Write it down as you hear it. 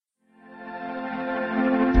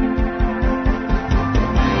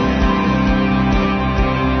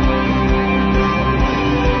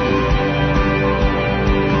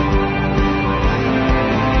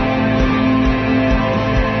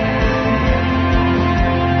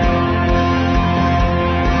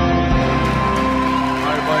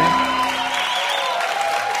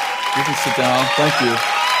down. Thank you.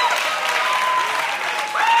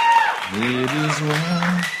 It is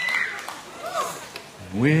well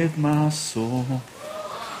with my soul.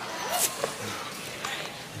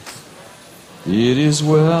 It is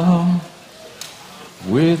well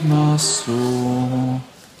with my soul.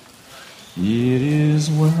 It is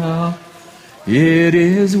well. It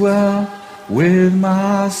is well with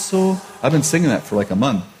my soul. I've been singing that for like a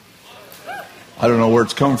month. I don't know where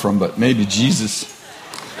it's come from, but maybe Jesus.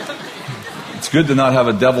 It's good to not have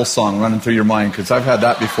a devil song running through your mind, because I've had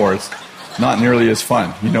that before. It's not nearly as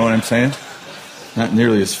fun. You know what I'm saying? Not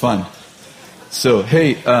nearly as fun. So,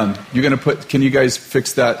 hey, you're going to put, can you guys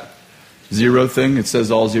fix that zero thing? It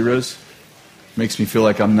says all zeros. Makes me feel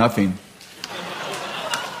like I'm nothing.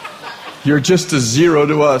 You're just a zero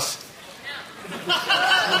to us.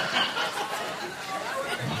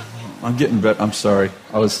 I'm getting better. I'm sorry.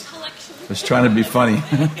 I was trying to be funny.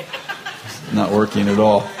 Not working at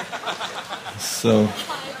all. So,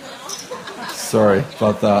 sorry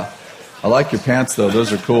about that. I like your pants, though.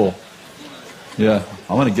 Those are cool. Yeah,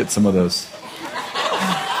 I want to get some of those.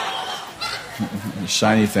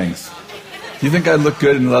 Shiny things. Do you think I'd look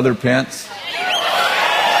good in leather pants?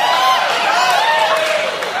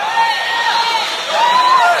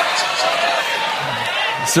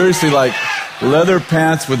 Seriously, like leather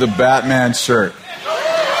pants with a Batman shirt.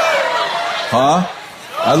 Huh?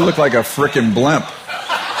 I look like a frickin' blimp.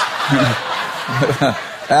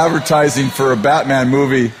 Advertising for a Batman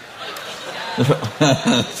movie.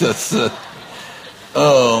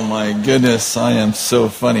 Oh my goodness, I am so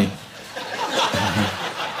funny.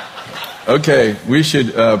 Okay, we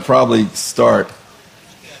should probably start.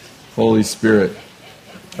 Holy Spirit.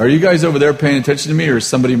 Are you guys over there paying attention to me, or is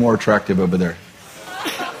somebody more attractive over there?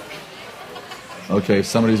 Okay,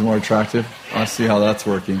 somebody's more attractive. I'll see how that's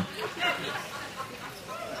working.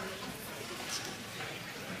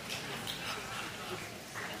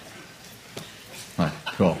 All right,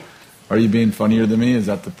 cool. Are you being funnier than me? Is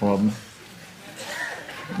that the problem?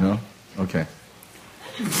 No? Okay.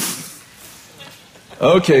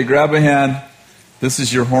 Okay, grab a hand. This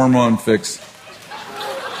is your hormone fix.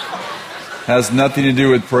 Has nothing to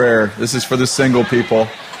do with prayer. This is for the single people.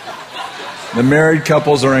 The married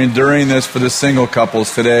couples are enduring this for the single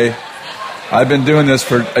couples today. I've been doing this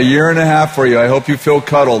for a year and a half for you. I hope you feel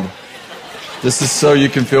cuddled. This is so you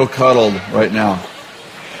can feel cuddled right now.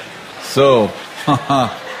 So,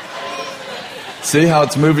 see how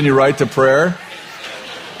it's moving you right to prayer?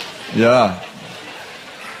 Yeah.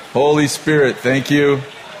 Holy Spirit, thank you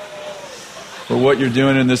for what you're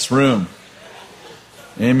doing in this room.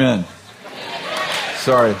 Amen.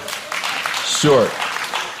 Sorry. Short.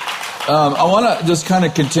 I want to just kind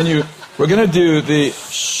of continue. We're going to do the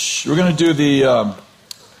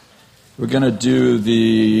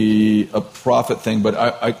prophet thing, but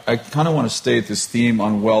I kind of want to stay at this theme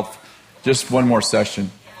on wealth just one more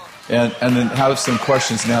session, and then have some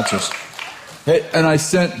questions and answers. Hey, and I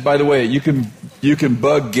sent, by the way, you can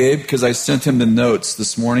bug Gabe, because I sent him the notes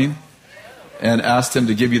this morning and asked him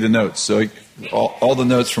to give you the notes. So all the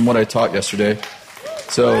notes from what I taught yesterday.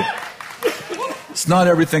 So it's not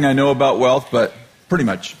everything I know about wealth, but pretty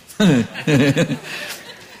much. And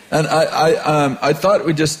I thought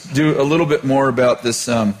we'd just do a little bit more about this.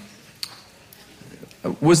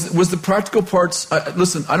 Was the practical parts?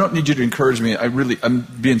 Listen, I don't need you to encourage me. I'm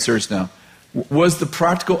being serious now. Was the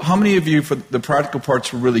practical? How many of you for the practical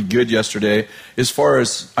parts were really good yesterday? As far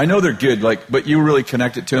as I know, they're good. But you really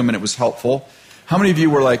connected to them and it was helpful. How many of you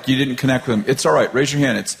were like you didn't connect with them? It's all right. Raise your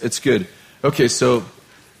hand. It's good. Okay, so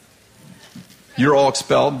you're all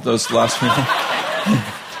expelled. Those last few.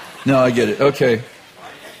 No, I get it. Okay.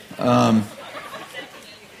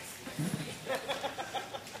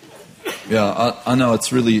 Yeah, I know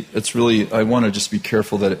it's really. I want to just be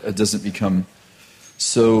careful that it doesn't become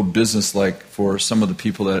so business-like for some of the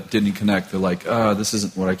people that didn't connect. They're like, this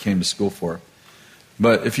isn't what I came to school for.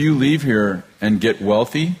 But if you leave here and get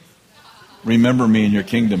wealthy, remember me in your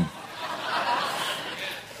kingdom.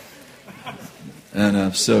 And I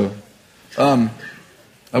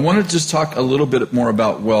want to just talk a little bit more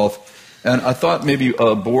about wealth. And I thought maybe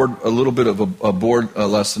a little bit of a board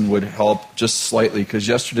lesson would help just slightly, because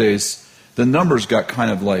the numbers got kind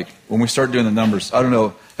of like, when we start doing the numbers, I don't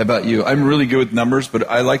know about you. I'm really good with numbers, but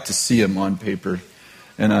I like to see them on paper,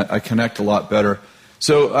 and I connect a lot better.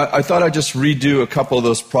 So I thought I'd just redo a couple of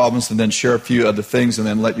those problems and then share a few other things and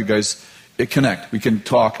then let you guys connect. We can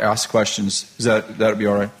talk, ask questions. That'd be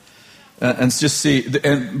all right? And just see.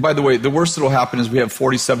 And by the way, the worst that'll happen is we have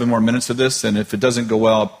 47 more minutes of this, and if it doesn't go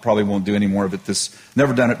well, I probably won't do any more of it.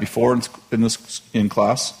 Never done it before in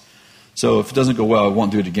class. So if it doesn't go well, I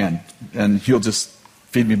won't do it again. And you'll just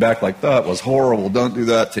feed me back like, that was horrible. Don't do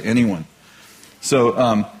that to anyone.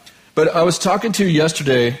 So, but I was talking to you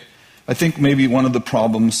yesterday. I think maybe one of the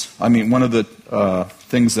problems, one of the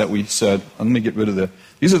things that we said, let me get rid of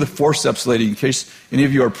these are the forceps, lady, in case any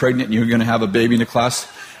of you are pregnant and you're going to have a baby in the class.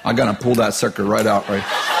 I'm going to pull that sucker right out, right?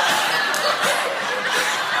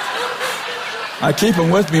 I keep them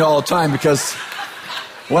with me all the time because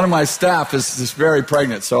one of my staff is very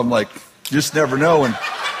pregnant, so I'm like, you just never know. And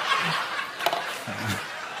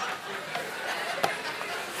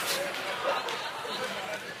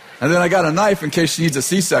then I got a knife in case she needs a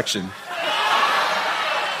C-section.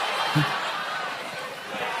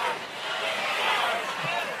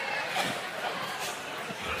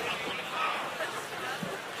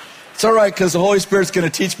 It's all right because the Holy Spirit's going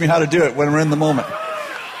to teach me how to do it when we're in the moment.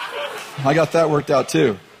 I got that worked out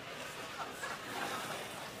too.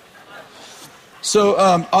 So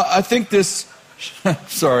I think this...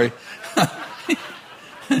 Sorry.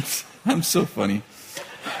 I'm so funny.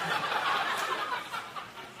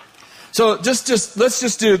 So let's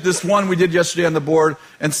just do this one we did yesterday on the board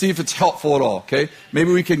and see if it's helpful at all, okay?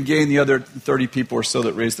 Maybe we can gain the other 30 people or so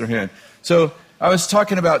that raised their hand. So I was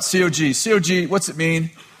talking about COG. COG, what's it mean?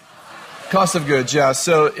 Cost of goods, yeah.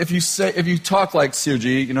 So if you talk like COG,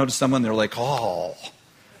 to someone, they're like, oh,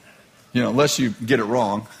 unless you get it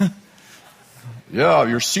wrong. Yeah,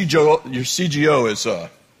 your CGO is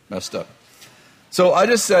messed up. So I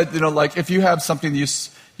just said, like if you have something that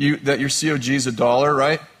your COG is $1,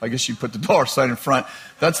 right? I guess you put the dollar sign in front.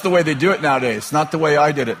 That's the way they do it nowadays. Not the way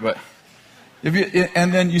I did it, but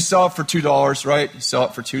and then you sell it for $2, right? You sell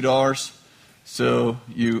it for $2. So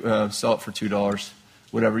you sell it for $2.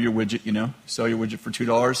 Whatever your widget, sell your widget for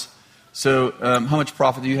 $2. So how much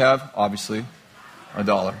profit do you have? Obviously,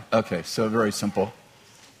 $1. Okay, so very simple.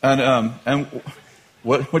 And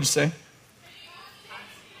what'd you say?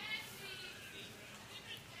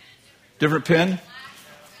 Different pen?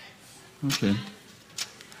 Okay.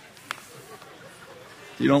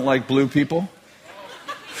 You don't like blue people?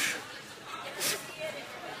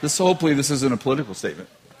 Hopefully this isn't a political statement.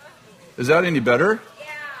 Is that any better?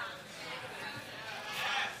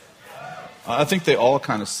 I think they all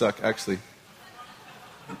kind of suck, actually.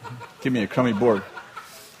 Give me a crummy board.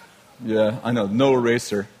 Yeah, I know. No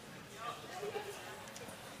eraser.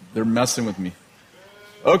 They're messing with me.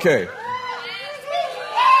 Okay.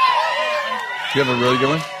 Do you have a really good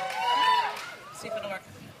one? See if it'll work.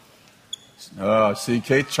 Oh, see,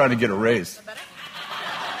 Kate's trying to get a raise.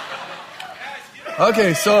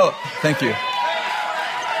 Okay, so, thank you.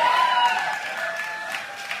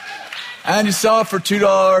 And you sell it for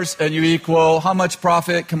 $2 and you equal how much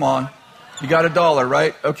profit? Come on. You got $1,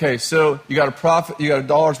 right? Okay, so you got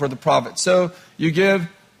 $1 worth of profit. So you give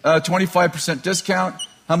a 25% discount.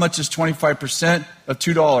 How much is 25% of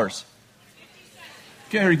 $2?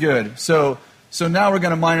 Very good. So now we're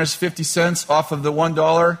going to minus 50 cents off of the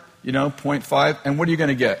 $1, 0.5. And what are you going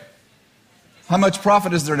to get? How much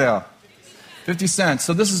profit is there now? 50 cents.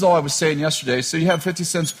 So this is all I was saying yesterday. So you have 50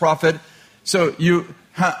 cents profit. So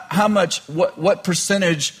how much, what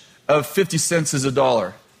percentage of 50 cents is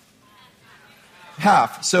 $1?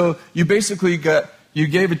 Half. So you basically you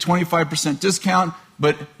gave a 25% discount,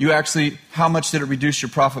 but you actually, how much did it reduce your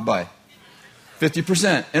profit by?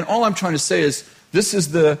 50%. And all I'm trying to say is, this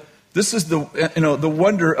is the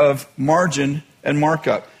wonder of margin and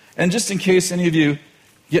markup. And just in case any of you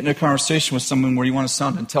get in a conversation with someone where you want to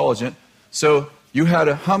sound intelligent, so you had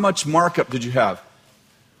how much markup did you have?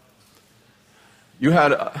 You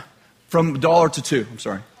had from $1 to $2. I'm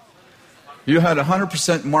sorry. You had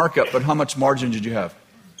 100% markup, but how much margin did you have?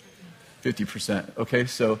 50%. Okay,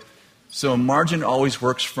 so margin always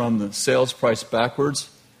works from the sales price backwards,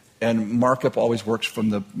 and markup always works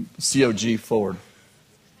from the COG forward.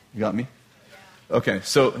 You got me? Okay,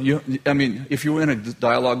 so if you're in a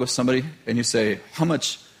dialogue with somebody and you say, how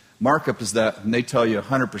much markup is that? And they tell you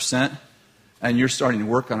 100%, and you're starting to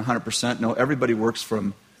work on 100%. No, everybody works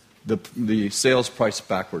from the sales price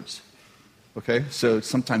backwards. Okay, so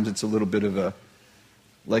sometimes it's a little bit of a,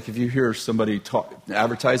 like if you hear somebody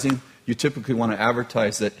advertising, you typically want to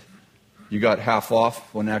advertise that you got half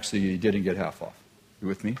off when actually you didn't get half off. You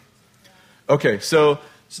with me? Okay, so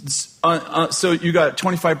you got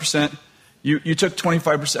 25%. You took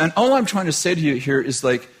 25%. And all I'm trying to say to you here is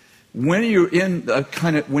like, when you're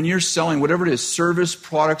when you're selling whatever it is, service,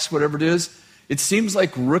 products, whatever it is, it seems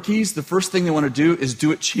like rookies, the first thing they want to do is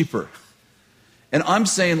do it cheaper. And I'm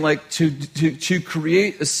saying, like, to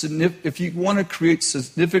create if you want to create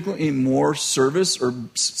significantly more service or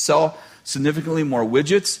sell significantly more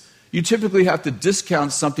widgets, you typically have to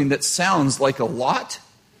discount something that sounds like a lot,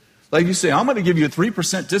 Like you say, I'm going to give you a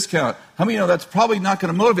 3% discount. How many know that's probably not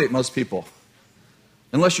going to motivate most people?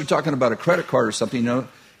 Unless you're talking about a credit card or something,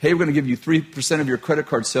 hey, we're going to give you 3% of your credit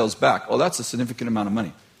card sales back. Oh, that's a significant amount of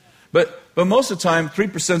money. But most of the time,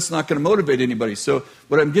 3% is not going to motivate anybody. So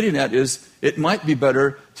what I'm getting at is it might be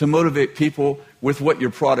better to motivate people with what your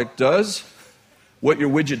product does, what your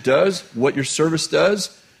widget does, what your service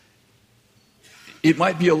does. It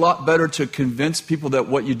might be a lot better to convince people that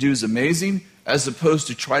what you do is amazing as opposed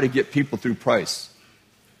to try to get people through price.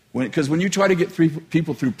 Because when you try to get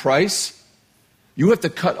people through price, you have to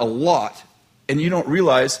cut a lot. And if you don't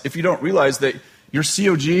realize that your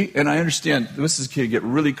COG, and I understand this is going to get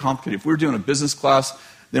really complicated. If we were doing a business class,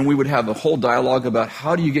 then we would have a whole dialogue about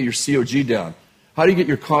how do you get your COG down? How do you get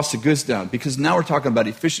your cost of goods down? Because now we're talking about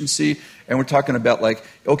efficiency, and we're talking about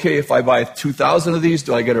okay, if I buy 2,000 of these,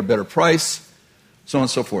 do I get a better price? So on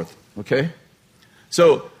and so forth, okay?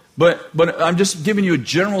 So, but I'm just giving you a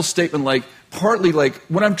general statement, partly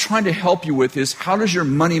what I'm trying to help you with is how does your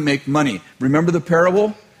money make money? Remember the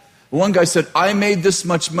parable? One guy said, I made this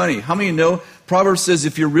much money. How many know Proverbs says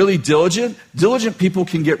if you're really diligent people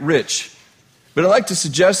can get rich. But I'd like to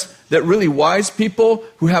suggest that really wise people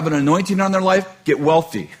who have an anointing on their life get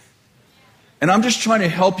wealthy. And I'm just trying to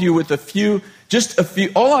help you with a few.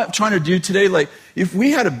 All I'm trying to do today, if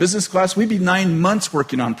we had a business class, we'd be 9 months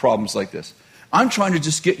working on problems like this. I'm trying to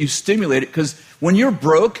just get you stimulated because when you're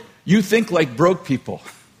broke, you think like broke people.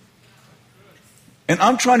 And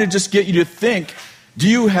I'm trying to just get you to think, do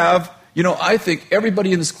you have, I think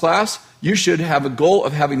everybody in this class, you should have a goal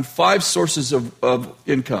of having 5 sources of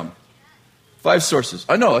income. 5 sources.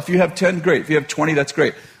 I know, if you have 10, great. If you have 20, that's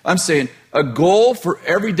great. I'm saying a goal for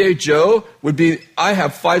everyday Joe would be, I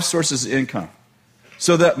have 5 sources of income.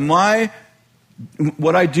 So that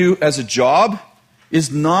what I do as a job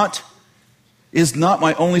is not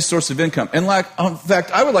my only source of income. And in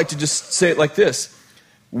fact, I would like to just say it like this.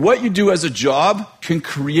 What you do as a job can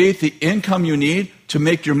create the income you need to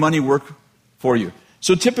make your money work for you.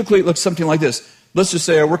 So typically it looks something like this. Let's just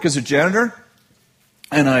say I work as a janitor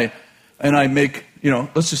and I make,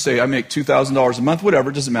 let's just say I make $2,000 a month, whatever,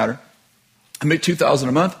 it doesn't matter. I make $2,000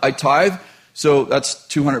 a month, I tithe, so that's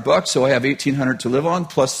 $200, so I have $1,800 to live on,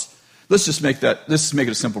 plus, let's make it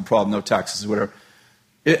a simple problem, no taxes, whatever.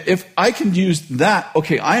 If I can use that,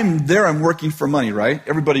 okay, I'm working for money, right?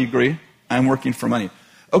 Everybody agree? I'm working for money.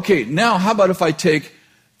 Okay, now how about if I take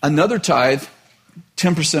another tithe,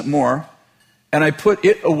 10% more, and I put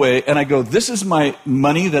it away, and I go, this is my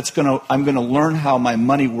money I'm going to learn how my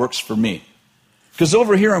money works for me. Because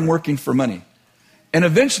over here I'm working for money. And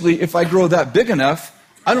eventually, if I grow that big enough,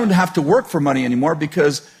 I don't have to work for money anymore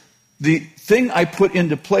because the thing I put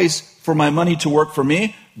into place for my money to work for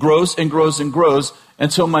me grows and grows and grows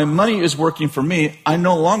until my money is working for me. I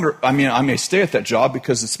may stay at that job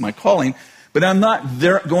because it's my calling, but I'm not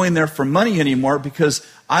going there for money anymore because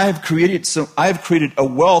I have created a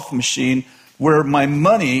wealth machine where my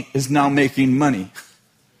money is now making money.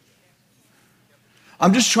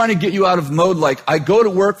 I'm just trying to get you out of mode I go to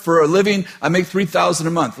work for a living, I make $3,000 a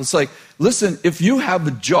month. It's listen, if you have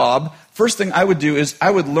a job, first thing I would do is I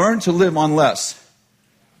would learn to live on less.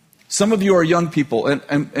 Some of you are young people,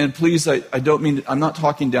 and please, I'm not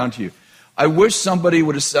talking down to you. I wish somebody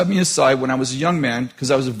would have set me aside when I was a young man, because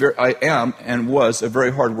I am and was a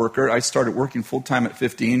very hard worker. I started working full-time at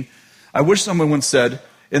 15. I wish someone once said,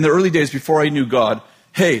 in the early days before I knew God,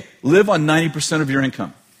 hey, live on 90% of your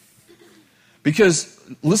income. Because,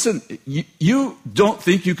 listen, you don't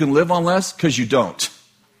think you can live on less because you don't.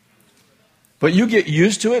 But you get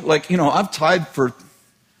used to it. I've tithed for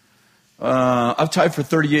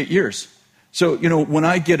 38 years. So, when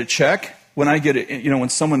I get a check, when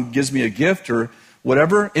someone gives me a gift or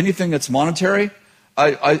whatever, anything that's monetary,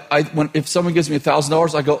 if someone gives me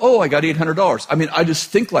 $1,000, I go, oh, I got $800. I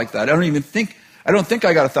just think like that. I don't think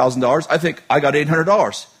I got $1,000. I think I got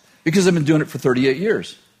 $800 because I've been doing it for 38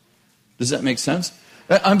 years. Does that make sense?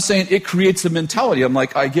 I'm saying it creates a mentality. I'm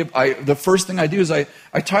the first thing I do is I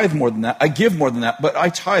tithe more than that. I give more than that, but I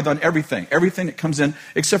tithe on everything that comes in,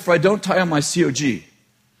 except for I don't tithe on my COG.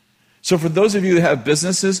 So for those of you that have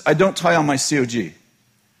businesses, I don't tithe on my COG. In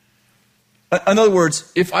other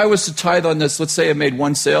words, if I was to tithe on this, let's say I made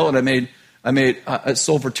one sale and I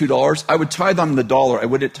sold for $2, I would tithe on the dollar. I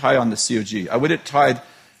wouldn't tithe on the COG. I wouldn't tithe.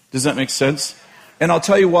 Does that make sense? And I'll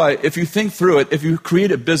tell you why. If you think through it, if you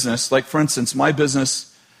create a business, for instance, my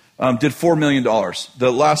business did $4 million.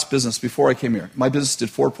 The last business before I came here, my business did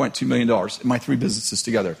 $4.2 million, my 3 businesses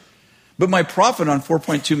together. But my profit on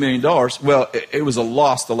 $4.2 million, it was a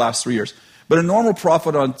loss the last 3 years. But a normal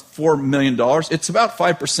profit on $4 million, it's about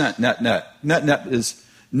 5% net.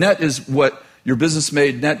 Net is what your business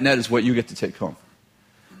made net is what you get to take home.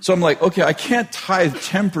 So I'm like, okay, I can't tithe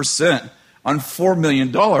 10% on $4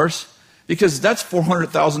 million because that's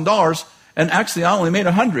 $400,000, and actually I only made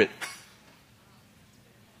 100.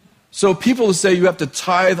 So people who say you have to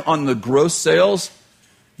tithe on the gross sales,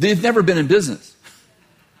 they've never been in business.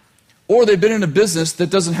 Or they've been in a business that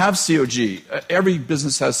doesn't have COG. Every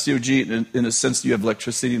business has COG in a sense that you have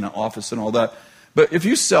electricity and an office and all that. But if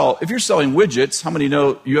you're selling widgets, how many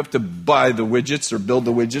know you have to buy the widgets or build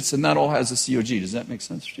the widgets, and that all has a COG? Does that make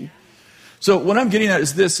sense to you? So what I'm getting at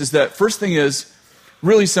is this, is that first thing is,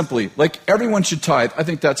 really simply, like everyone should tithe. I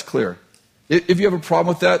think that's clear. If you have a problem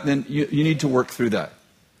with that, then you need to work through that.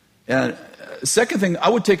 And second thing, I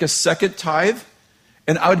would take a second tithe,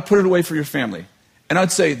 and I would put it away for your family. And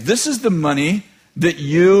I'd say, this is the money that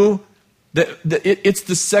it's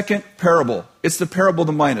the second parable. It's the parable of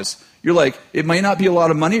the minas. You're like, it may not be a lot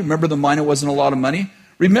of money. Remember, the mina wasn't a lot of money.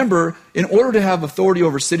 Remember, in order to have authority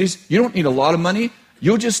over cities, you don't need a lot of money.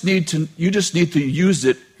 You just need to use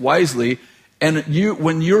it wisely. And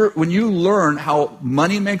when you learn how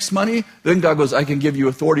money makes money, then God goes, I can give you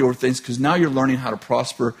authority over things, because now you're learning how to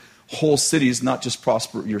prosper whole cities, not just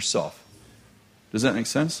prosper yourself. Does that make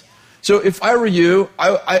sense? So if I were you,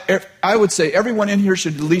 I would say everyone in here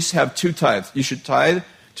should at least have 2 tithes. You should tithe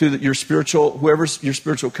to your spiritual, whoever your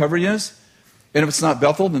spiritual covering is. And if it's not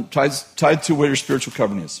Bethel, then tithe to where your spiritual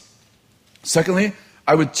covering is. Secondly,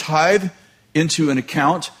 I would tithe into an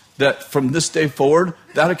account that from this day forward,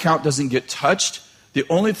 that account doesn't get touched. The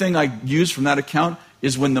only thing I use from that account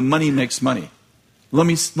is when the money makes money. Let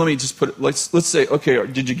me just put it, let's say, okay,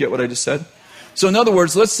 did you get what I just said? So in other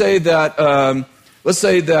words, let's say that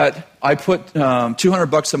I put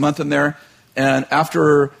 $200 a month in there, and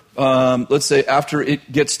after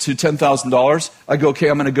it gets to $10,000, I go, okay,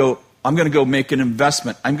 I'm going to go make an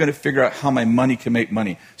investment. I'm going to figure out how my money can make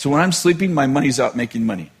money. So when I'm sleeping, my money's out making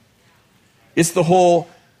money. It's the whole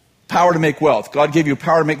power to make wealth. God gave you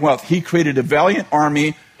power to make wealth. He created a valiant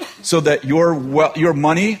army so that your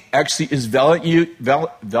money actually is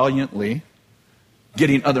valiantly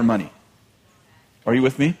getting other money. Are you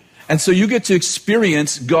with me? And so you get to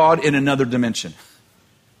experience God in another dimension.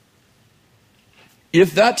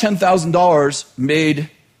 If that $10,000 made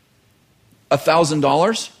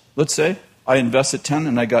 $1,000, let's say, I invested 10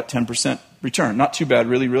 and I got 10% return. Not too bad,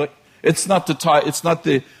 really. It's not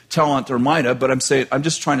the talent or mina, but I'm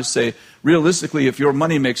just trying to say, realistically, if your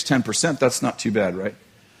money makes 10%, that's not too bad, right?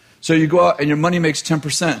 So you go out and your money makes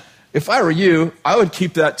 10%. If I were you, I would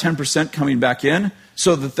keep that 10% coming back in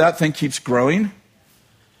so that thing keeps growing.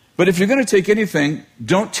 But if you're going to take anything,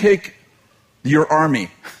 don't take your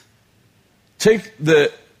army. Take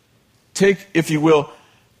the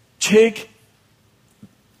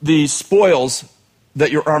spoils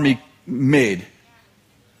that your army made.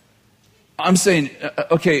 I'm saying,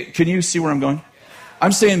 okay, can you see where I'm going?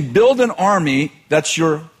 I'm saying build an army, that's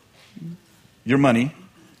your money.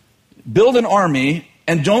 Build an army,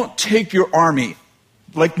 and don't take your army.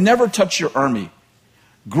 Like, never touch your army.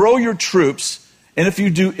 Grow your troops, and if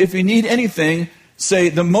you need anything, say,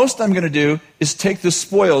 the most I'm going to do is take the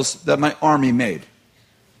spoils that my army made.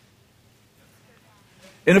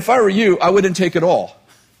 And if I were you, I wouldn't take it all.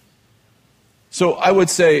 So I would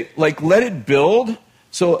say, like, let it build.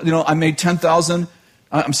 So, I made 10,000.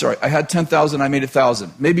 I had 10,000, I made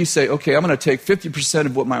 1,000. Maybe say, okay, I'm going to take 50%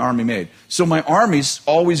 of what my army made. So my army's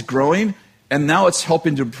always growing, and now it's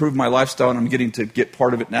helping to improve my lifestyle, and I'm getting to get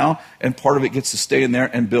part of it now, and part of it gets to stay in there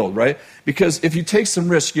and build, right? Because if you take some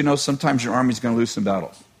risk, sometimes your army's going to lose some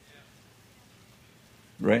battles.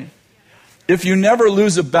 Right? If you never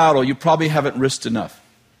lose a battle, you probably haven't risked enough.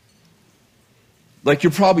 Like,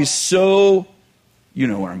 you're probably so, you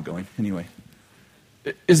know where I'm going. Anyway.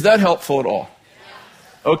 Is that helpful at all?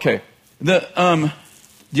 Okay. The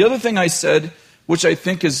other thing I said, which I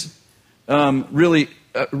think is really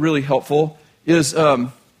helpful, is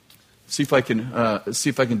see if I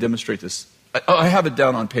can demonstrate this. I have it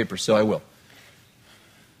down on paper, so I will.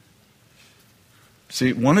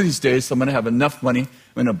 See, one of these days I'm going to have enough money. I'm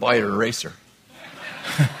going to buy an eraser.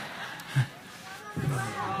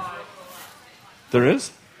 There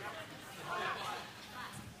is?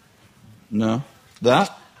 No.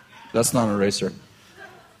 That's not an eraser.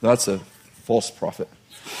 That's a false prophet.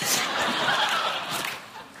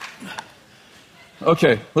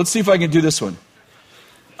 Okay, let's see if I can do this one.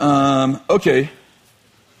 Okay.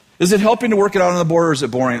 Is it helping to work it out on the board, or is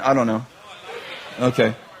it boring? I don't know.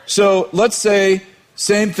 Okay. So let's say,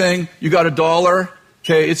 same thing, you got $1.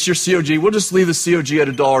 Okay, it's your COG. We'll just leave the COG at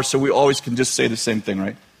 $1 so we always can just say the same thing,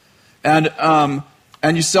 right? And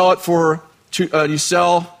you sell it for $2, you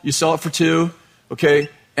sell it for $2, okay?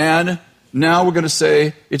 And Now we're going to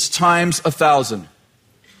say it's times 1,000.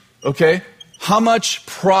 Okay? How much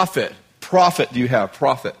profit do you have?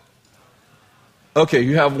 Profit. Okay,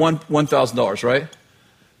 you have $1,000, right?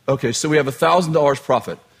 Okay, so we have $1,000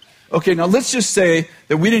 profit. Okay, now let's just say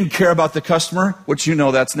that we didn't care about the customer, which you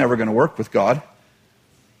know that's never going to work with God.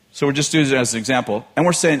 So we're just using it as an example. And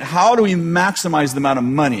we're saying, how do we maximize the amount of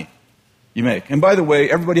money you make? And by the way,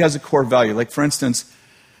 everybody has a core value. Like, for instance,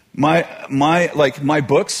 my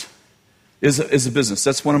books is a business.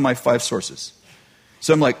 That's one of my 5 sources.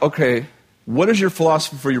 So I'm like, okay, what is your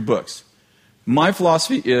philosophy for your books? My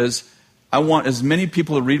philosophy is I want as many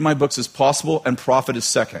people to read my books as possible, and profit is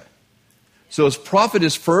second. So as profit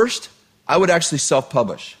is first, I would actually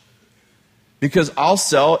self-publish. Because I'll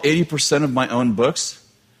sell 80% of my own books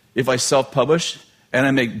if I self-publish, and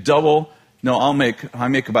I make double. No, I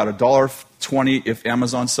make about $1.20 if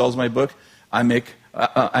Amazon sells my book. I make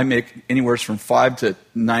anywhere from $5 to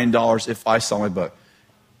 $9 if I sell my book.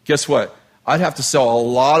 Guess what? I'd have to sell a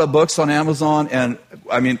lot of books on Amazon, and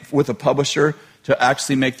with a publisher to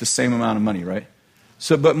actually make the same amount of money, right?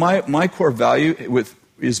 So, but my core value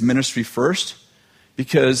is ministry first,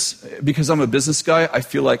 because I'm a business guy. I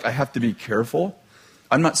feel like I have to be careful.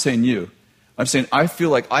 I'm not saying you. I'm saying I feel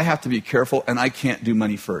like I have to be careful, and I can't do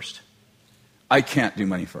money first. I can't do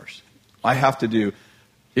money first. I have to do.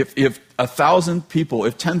 If 1,000 people,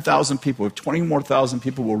 if 10,000 people, if 20 more thousand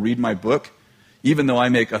people will read my book, even though I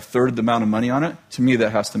make a third the amount of money on it, to me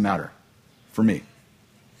that has to matter. For me.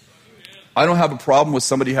 I don't have a problem with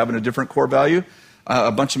somebody having a different core value.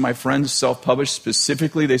 A bunch of my friends self-publish.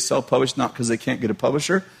 Specifically, they self-publish not because they can't get a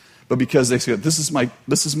publisher, but because they say, this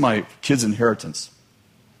is my kid's inheritance.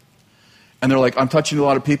 And they're like, I'm touching a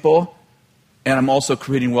lot of people, and I'm also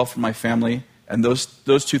creating wealth for my family, and those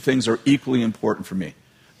 2 things are equally important for me.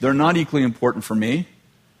 They're not equally important for me,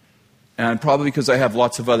 and probably because I have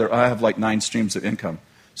like 9 streams of income.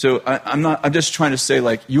 So I'm just trying to say,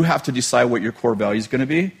 like, you have to decide what your core value is going to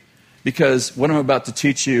be, because what I'm about to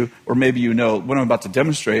teach you, or maybe you know, what I'm about to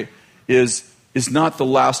demonstrate is not the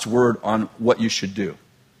last word on what you should do.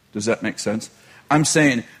 Does that make sense? I'm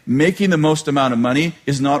saying making the most amount of money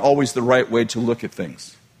is not always the right way to look at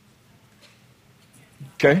things.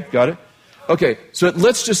 Okay, got it? Okay, so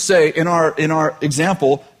let's just say in our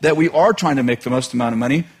example that we are trying to make the most amount of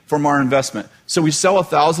money from our investment. So we sell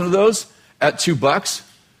 1,000 of those at $2,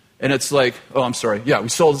 and it's like, we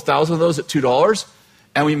sold 1,000 of those at $2,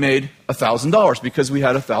 and we made $1,000 because we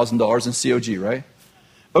had $1,000 in COG, right?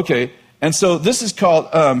 Okay, and so this is called,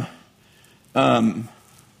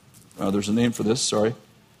 there's a name for this, sorry.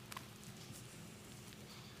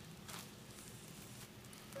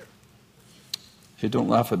 Hey, don't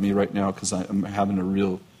laugh at me right now because I'm having a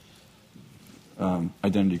real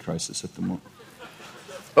identity crisis at the moment.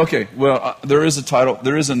 Okay, well, there is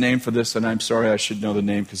a name for this, and I'm sorry, I should know the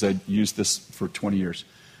name because I used this for 20 years.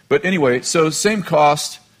 But anyway, so same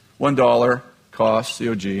cost, $1 cost,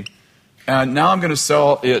 COG. And now I'm going to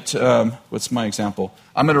sell it, what's my example?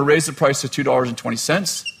 I'm going to raise the price to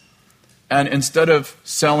 $2.20. And instead of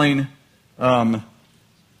selling 1,000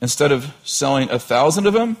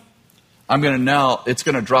 of them, it's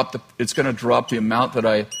going to drop the amount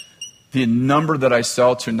the number that I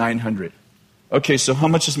sell to 900. Okay, so how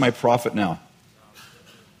much is my profit now?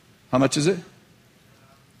 How much is it?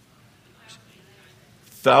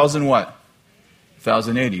 1,000 what?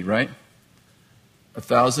 1,080, right?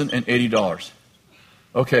 $1,080.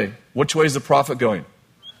 Okay, which way is the profit going?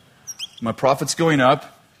 My profit's going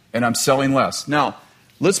up, and I'm selling less. Now,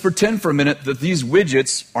 let's pretend for a minute that these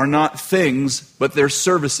widgets are not things, but they're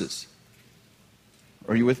services.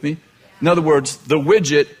 Are you with me? In other words, the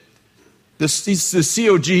widget, the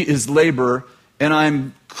COG is labor, and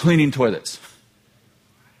I'm cleaning toilets.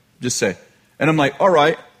 Just say. And I'm like, all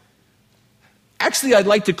right, actually, I'd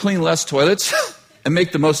like to clean less toilets and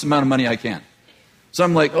make the most amount of money I can. So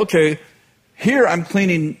I'm like, okay, here I'm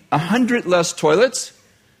cleaning 100 less toilets,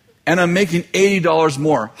 and I'm making $80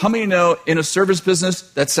 more. How many know in a service business,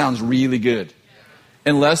 that sounds really good?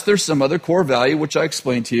 Unless there's some other core value, which I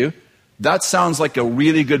explained to you, that sounds like a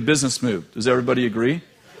really good business move. Does everybody agree?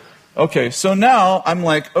 Okay, so now I'm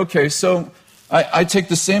like, okay, so I take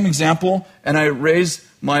the same example, and I raise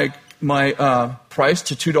my price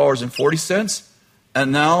to $2.40,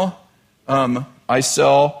 and now I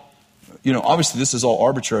sell, obviously this is all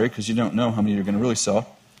arbitrary because you don't know how many you're going to really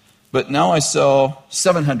sell. But now I sell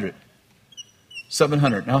 700.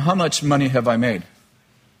 700. Now how much money have I made?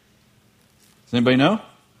 Does anybody know?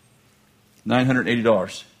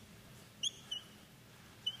 $980.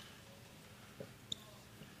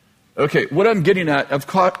 Okay, what I'm getting at, of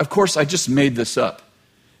course I just made this up.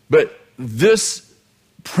 But this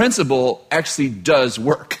principle actually does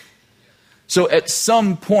work. So at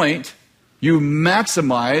some point, you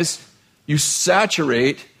maximize, you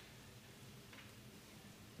saturate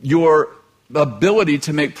your ability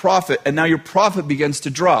to make profit, and now your profit begins to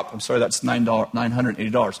drop. I'm sorry, that's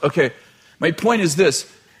 $980. Okay, my point is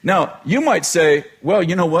this. Now, you might say, well,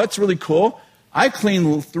 you know what? It's really cool. I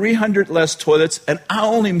cleaned 300 less toilets, and I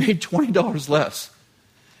only made $20 less.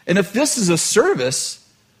 And if this is a service,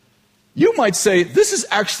 you might say, this is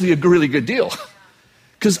actually a really good deal.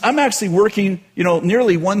 Because I'm actually working,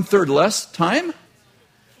 nearly 1/3 less time,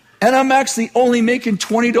 and I'm actually only making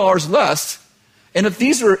 $20 less. And if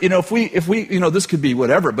these are, if we, this could be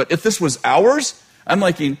whatever, but if this was hours, I'm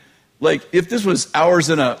liking, if this was hours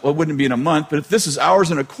it wouldn't be in a month, but if this is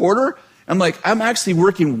hours in a quarter, I'm actually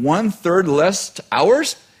working 1/3 less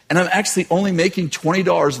hours, and I'm actually only making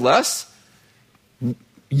 $20 less.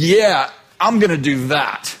 Yeah, I'm going to do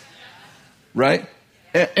that. Right?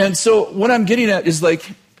 And so what I'm getting at is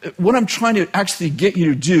what I'm trying to actually get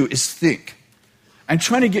you to do is think. I'm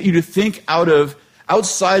trying to get you to think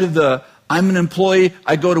outside of the, I'm an employee,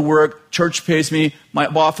 I go to work, church pays me, my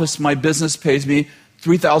office, my business pays me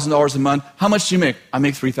 $3,000 a month. How much do you make? I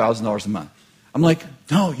make $3,000 a month. I'm like,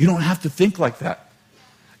 no, you don't have to think like that.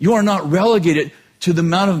 You are not relegated to the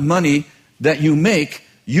amount of money that you make.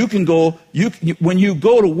 You can go, when you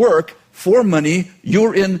go to work for money,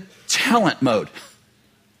 you're in talent mode.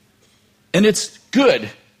 And it's good,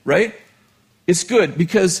 right? It's good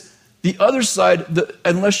because the other side,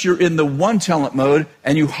 unless you're in the one talent mode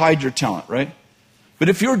and you hide your talent, right? But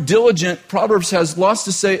if you're diligent, Proverbs has lots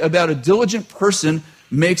to say about a diligent person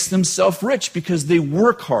makes themselves rich because they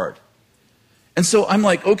work hard. And so I'm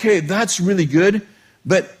like, okay, that's really good.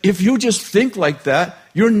 But if you just think like that,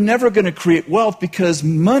 you're never going to create wealth because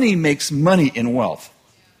money makes money in wealth.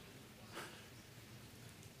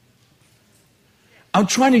 I'm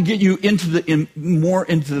trying to get you more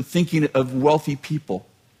into the thinking of wealthy people.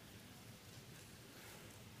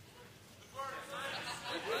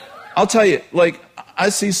 I'll tell you, I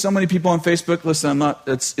see so many people on Facebook. Listen,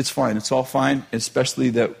 it's fine. It's all fine,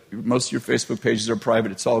 especially that most of your Facebook pages are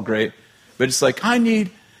private. It's all great. But it's I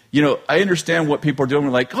need, I understand what people are doing.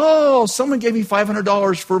 We're like, oh, someone gave me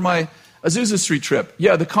 $500 for my Azusa Street trip.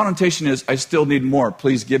 Yeah, the connotation is, I still need more.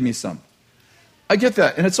 Please give me some. I get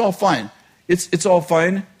that, and it's all fine. It's all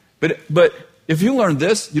fine, but if you learn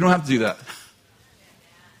this, you don't have to do that.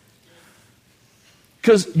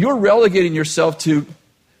 Because you're relegating yourself to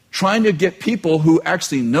trying to get people who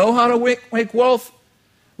actually know how to make wealth,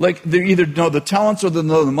 they either know the talents or they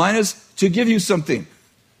know the minus, to give you something.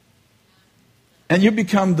 And you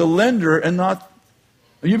become the lender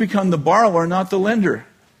you become the borrower, not the lender.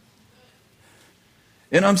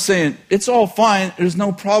 And I'm saying, it's all fine, there's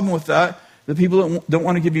no problem with that. The people don't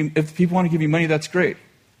want to give you, if people want to give you money, that's great.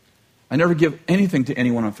 I never give anything to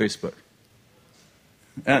anyone on Facebook.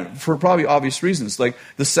 And for probably obvious reasons. The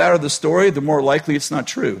sadder the story, the more likely it's not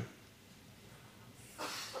true.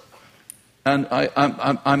 And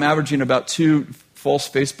I'm averaging about 2 false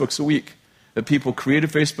Facebooks a week that people create a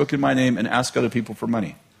Facebook in my name and ask other people for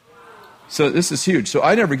money. So this is huge. So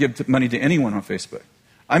I never give money to anyone on Facebook.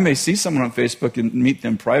 I may see someone on Facebook and meet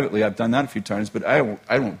them privately. I've done that a few times, but I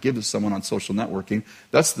won't give to someone on social networking.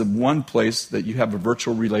 That's the one place that you have a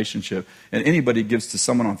virtual relationship. And anybody gives to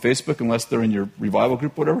someone on Facebook, unless they're in your revival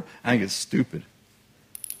group or whatever, I think it's stupid.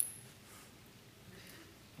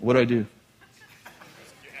 What'd I do?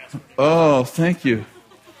 Oh, thank you.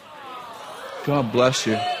 God bless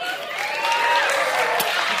you.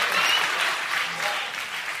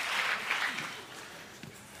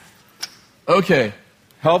 Okay.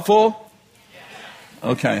 Helpful?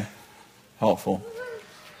 Okay. Helpful.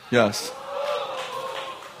 Yes.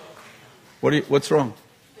 What's wrong?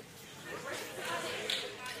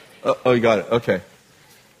 Oh, you got it. Okay.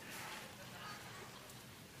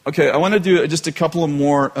 Okay, I want to do just a couple of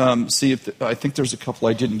more, see if, I think there's a couple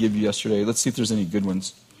I didn't give you yesterday. Let's see if there's any good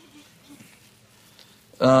ones.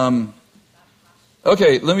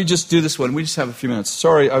 Okay, let me just do this one. We just have a few minutes.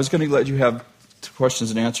 Sorry, I was going to let you have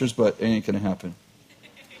questions and answers, but it ain't going to happen.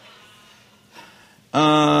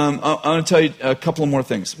 I'm going to tell you a couple of more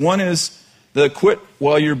things. One is the quit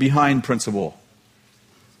while you're behind principle.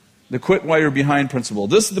 The quit while you're behind principle.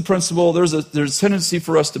 This is the principle. There's a tendency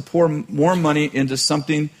for us to pour more money into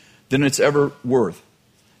something than it's ever worth.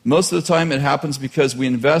 Most of the time it happens because we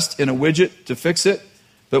invest in a widget to fix it,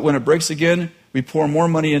 but when it breaks again, we pour more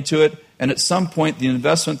money into it, and at some point the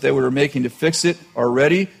investment that we were making to fix it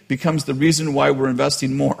already becomes the reason why we're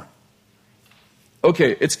investing more.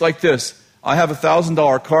 Okay, it's like this. I have a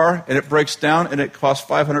 $1,000 car, and it breaks down, and it costs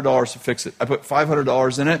 $500 to fix it. I put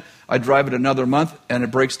 $500 in it. I drive it another month, and it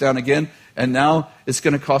breaks down again, and now it's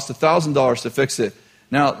going to cost $1,000 to fix it.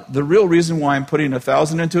 Now, the real reason why I'm putting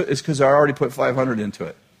 $1,000 into it is because I already put $500 into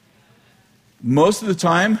it. Most of the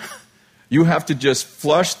time, you have to just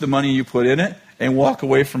flush the money you put in it and walk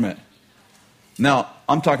away from it. Now,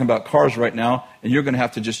 I'm talking about cars right now, and you're going to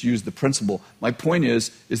have to just use the principle. My point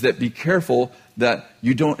is that be careful that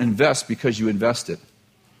you don't invest because you invest it.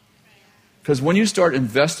 Because when you start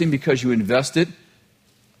investing because you invest it,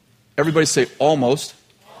 everybody say almost.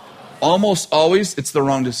 Almost always, it's the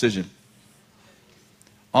wrong decision.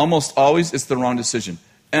 Almost always, it's the wrong decision.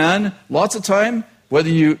 And lots of time, whether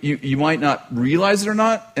you might not realize it or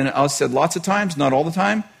not, and I said lots of times, not all the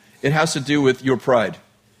time, it has to do with your pride.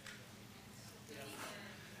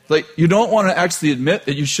 Like, you don't want to actually admit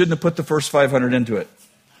that you shouldn't have put the first $500 into it.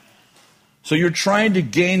 So you're trying to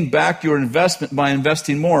gain back your investment by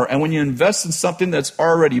investing more. And when you invest in something that's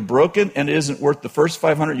already broken and it isn't worth the first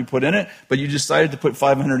 $500 you put in it, but you decided to put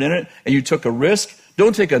 $500 in it and you took a risk,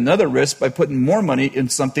 don't take another risk by putting more money in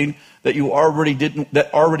something that already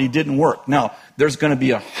didn't work. Now, there's going to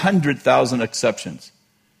be 100,000 exceptions.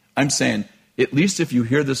 I'm saying, at least if you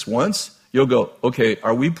hear this once, you'll go, okay,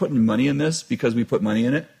 are we putting money in this because we put money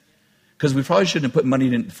in it? Because we probably shouldn't have put money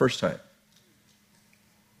in it the first time.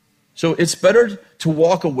 So it's better to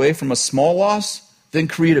walk away from a small loss than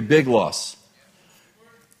create a big loss.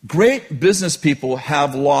 Great business people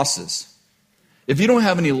have losses. If you don't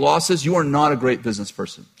have any losses, you are not a great business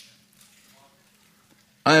person.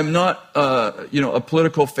 I am not a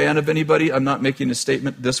political fan of anybody. I'm not making a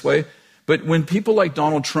statement this way. But when people like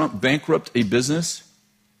Donald Trump bankrupt a business,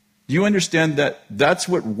 do you understand that that's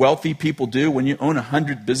what wealthy people do? When you own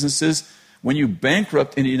 100 businesses, when you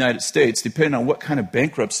bankrupt in the United States, depending on what kind of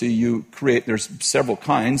bankruptcy you create, there's several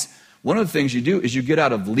kinds. One of the things you do is you get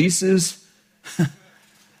out of leases,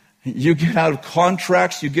 you get out of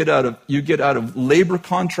contracts, you get out of labor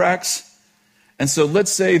contracts. And so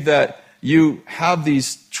let's say that you have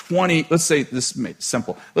these 20, let's say this is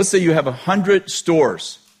simple. Let's say you have 100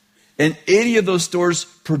 stores, and 80 of those stores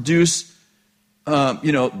produce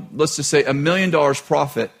let's just say $1 million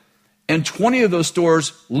profit, and 20 of those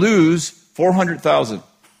stores lose $400,000.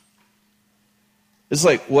 It's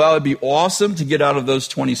like, well, it'd be awesome to get out of those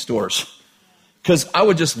 20 stores. Because I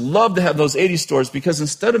would just love to have those 80 stores, because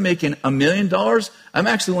instead of making $1 million, I'm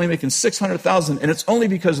actually only making $600,000, and it's only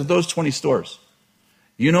because of those 20 stores.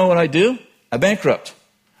 You know what I do? I bankrupt.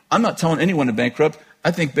 I'm not telling anyone to bankrupt.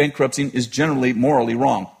 I think bankrupting is generally morally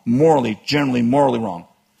wrong. Generally morally wrong.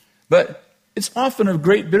 But it's often a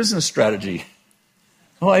great business strategy.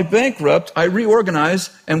 Well, I bankrupt, I reorganize,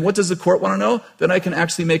 and what does the court want to know? Then I can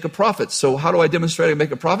actually make a profit. So how do I demonstrate I can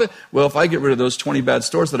make a profit? Well, if I get rid of those 20 bad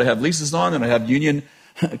stores that I have leases on and I have union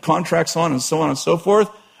contracts on and so on and so forth,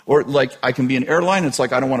 or like I can be an airline, it's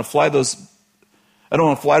like I don't want to fly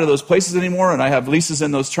to those places anymore, and I have leases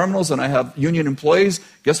in those terminals and I have union employees.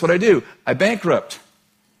 Guess what I do? I bankrupt.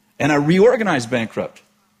 And I reorganize bankrupt.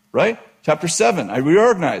 Right? Chapter 7, I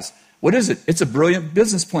reorganize. What is it? It's a brilliant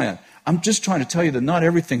business plan. I'm just trying to tell you that not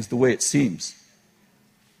everything's the way it seems.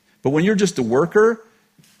 But when you're just a worker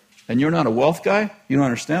and you're not a wealth guy, you don't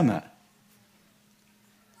understand that.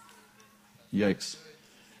 Yikes.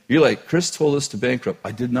 You're like, Chris told us to bankrupt.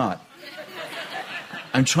 I did not.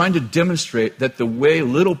 I'm trying to demonstrate that the way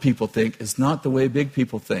little people think is not the way big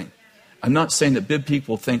people think. I'm not saying that big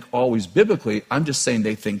people think always biblically. I'm just saying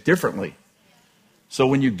they think differently. So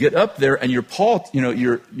when you get up there and you're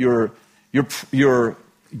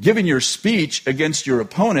giving your speech against your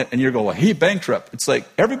opponent and you're going, well, he bankrupt. It's like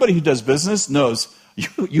everybody who does business knows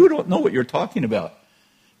you don't know what you're talking about.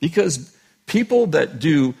 Because people that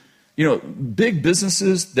do, big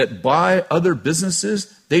businesses that buy other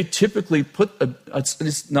businesses, they typically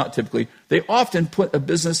they often put a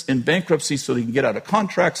business in bankruptcy so they can get out of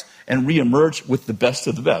contracts and reemerge with the best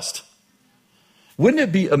of the best. Wouldn't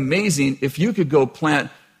it be amazing if you could go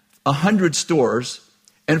plant 100 stores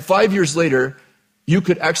and 5 years later, you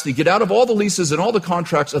could actually get out of all the leases and all the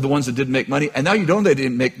contracts of the ones that didn't make money, and now you know they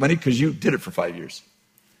didn't make money because you did it for 5 years.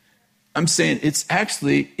 I'm saying it's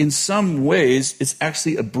actually, in some ways, it's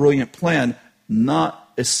actually a brilliant plan,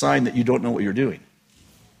 not a sign that you don't know what you're doing.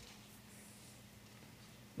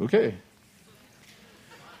 Okay.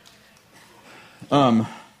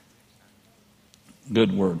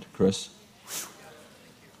 Good word, Chris.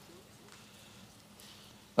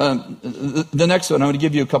 The next one, I'm going to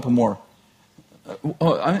give you a couple more.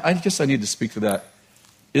 I guess I need to speak to that.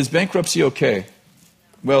 Is bankruptcy okay?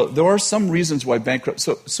 Well, there are some reasons why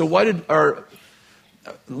bankruptcy. So why did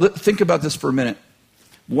think about this for a minute.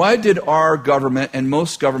 Why did our government and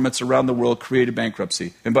most governments around the world create a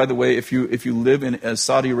bankruptcy? And by the way, if you live in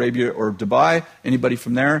Saudi Arabia or Dubai, anybody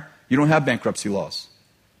from there, you don't have bankruptcy laws.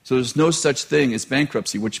 So there's no such thing as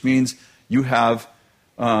bankruptcy, which means you have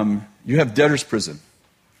debtor's prison.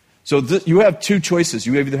 So you have two choices.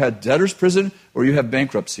 You either have debtor's prison or you have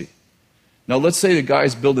bankruptcy. Now, let's say the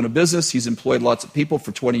guy's building a business. He's employed lots of people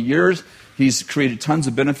for 20 years. He's created tons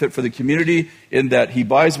of benefit for the community in that he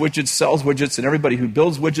buys widgets, sells widgets, and everybody who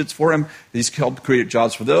builds widgets for him, he's helped create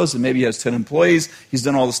jobs for those, and maybe he has 10 employees. He's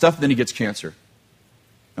done all the stuff, and then he gets cancer.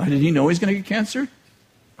 Now, did he know he's going to get cancer?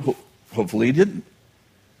 Hopefully he didn't.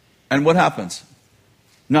 And what happens?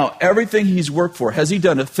 Now, everything he's worked for, has he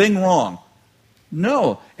done a thing wrong?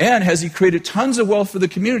 No. And has he created tons of wealth for the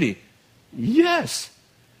community? Yes.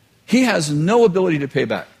 He has no ability to pay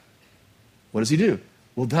back. What does he do?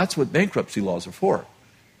 Well, that's what bankruptcy laws are for.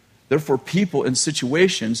 They're for people in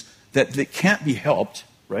situations that can't be helped,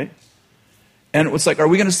 right? And it's like, are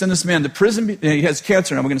we going to send this man to prison? He has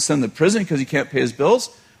cancer, and are we going to send him to prison because he can't pay his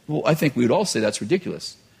bills? Well, I think we would all say that's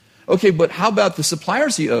ridiculous. Okay, but how about the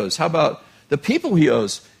suppliers he owes? How about the people he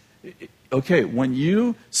owes? Okay, when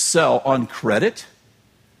you sell on credit,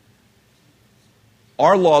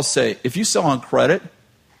 our laws say if you sell on credit,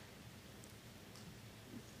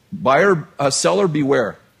 seller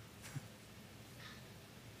beware.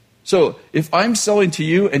 So if I'm selling to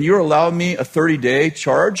you and you're allowing me a 30-day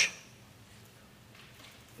charge,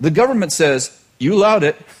 the government says, you allowed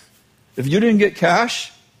it. If you didn't get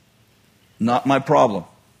not my problem.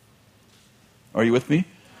 Are you with me?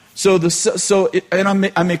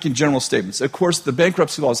 I'm making general statements. Of course, the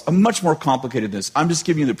bankruptcy laws are much more complicated than this. I'm just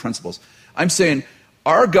giving you the principles. I'm saying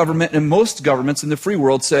our government and most governments in the free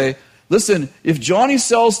world say, listen, if Johnny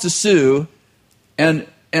sells to Sue and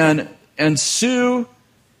Sue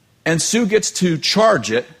gets to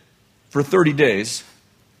charge it for 30 days,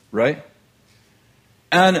 right?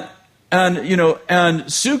 And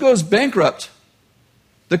Sue goes bankrupt.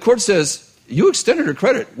 The court says, you extended her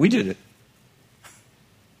credit. We did it.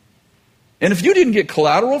 And if you didn't get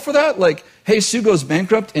collateral for that, like, hey, Sue goes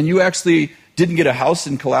bankrupt and you actually didn't get a house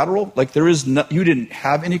in collateral, like you didn't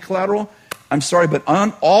have any collateral, I'm sorry, but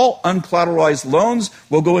all uncollateralized loans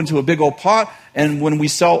will go into a big old pot, and when we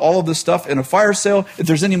sell all of this stuff in a fire sale, if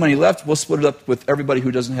there's any money left, we'll split it up with everybody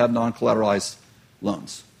who doesn't have non-collateralized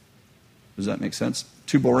loans. Does that make sense?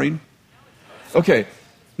 Too boring? Okay.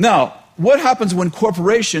 Now, what happens when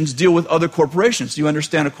corporations deal with other corporations? Do you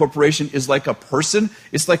understand a corporation is like a person?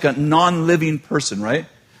 It's like a non-living person, right?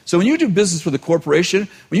 So when you do business with a corporation,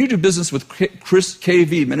 when you do business with Chris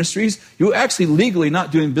KV Ministries, you're actually legally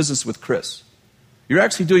not doing business with Chris. You're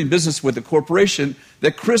actually doing business with a corporation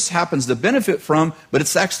that Chris happens to benefit from, but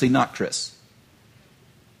it's actually not Chris.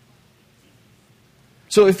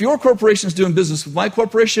 So if your corporation is doing business with my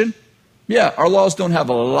corporation, yeah, our laws don't have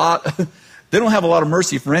a lot, they don't have a lot of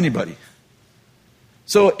mercy for anybody.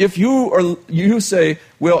 So if you say,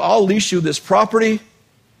 well, I'll lease you this property,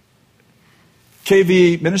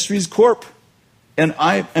 KV Ministries Corp., and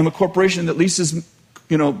I am a corporation that leases,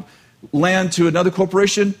 land to another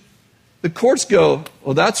corporation, the courts go,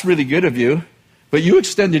 well, that's really good of you, but you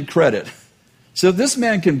extended credit. So this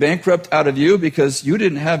man can bankrupt out of you because you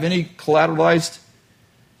didn't have any collateralized.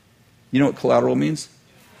 You know what collateral means?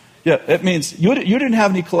 Yeah, it means you didn't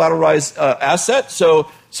have any collateralized asset.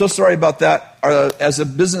 So sorry about that. As a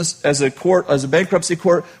business, as a court, as a bankruptcy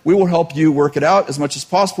court, we will help you work it out as much as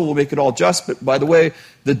possible. We'll make it all just. But by the way,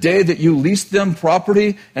 the day that you leased them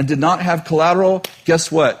property and did not have collateral,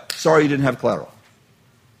 guess what? Sorry, you didn't have collateral.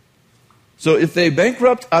 So if they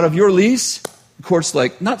bankrupt out of your lease, the court's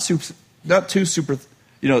like not too sympathetic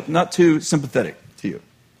to you.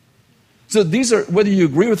 So these are, whether you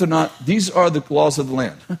agree with it or not, these are the laws of the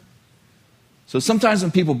land. So sometimes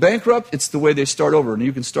when people bankrupt, it's the way they start over. And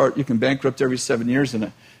you can bankrupt every 7 years.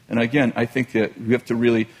 And again, I think that we have to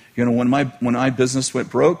really, when my business went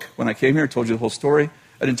broke, when I came here, I told you the whole story.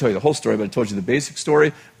 I didn't tell you the whole story, but I told you the basic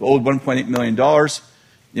story. I owed $1.8 million.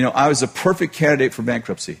 I was a perfect candidate for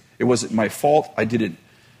bankruptcy. It wasn't my fault. I didn't.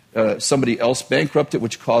 Somebody else bankrupted,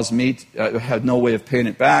 which caused me to had no way of paying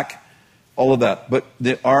it back. All of that. But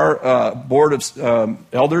our board of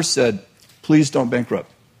elders said, please don't bankrupt.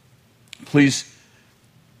 Please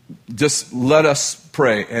just let us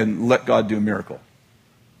pray and let God do a miracle.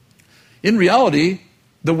 In reality,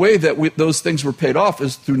 the way that those things were paid off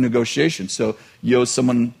is through negotiation. So you owe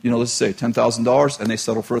someone, let's say $10,000 and they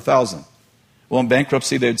settle for $1,000. Well, in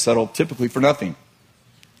bankruptcy, they'd settle typically for nothing,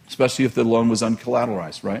 especially if the loan was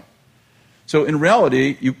uncollateralized, right? So in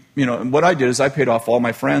reality, what I did is I paid off all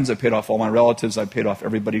my friends, I paid off all my relatives, I paid off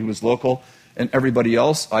everybody who was local. And everybody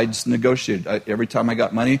else, I just negotiated. Every time I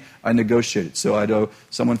got money, I negotiated. So I'd owe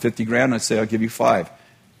someone 50 grand, I'd say, I'll give you 5.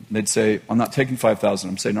 They'd say, I'm not taking 5,000.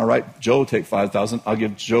 I'm saying, all right, Joe will take 5,000. I'll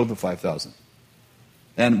give Joe the 5,000.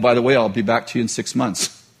 And by the way, I'll be back to you in 6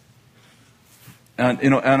 months.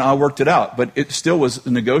 And I worked it out, but it still was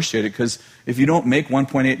negotiated, because if you don't make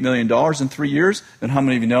 $1.8 million in 3 years, then how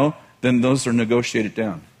many of you know? Then those are negotiated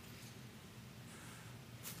down.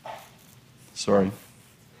 Sorry.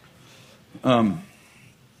 How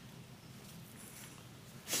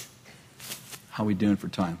are we doing for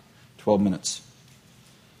time? 12 minutes.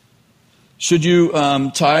 Should you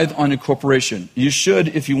tithe on your corporation? You should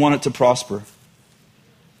if you want it to prosper.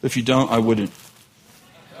 If you don't, I wouldn't.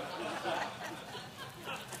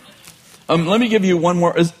 Let me give you one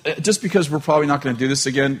more, just because we're probably not going to do this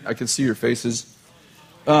again. I can see your faces.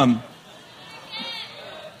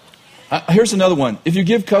 Here's another one. If you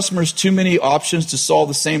give customers too many options to solve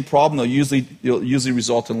the same problem, you'll usually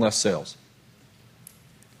result in less sales.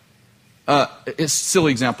 It's a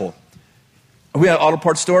silly example. We had an auto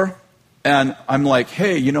parts store, and I'm like,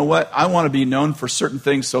 hey, you know what? I want to be known for certain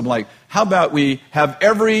things. So I'm like, how about we have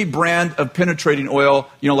every brand of penetrating oil,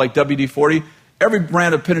 like WD-40, every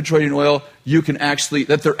brand of penetrating oil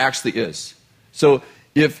that there actually is. So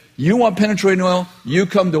if you want penetrating oil, you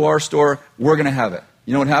come to our store, we're going to have it.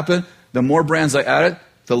 You know what happened? The more brands I added,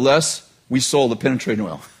 the less we sold the penetrating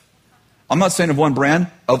oil. I'm not saying of one brand,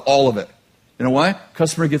 of all of it. You know why?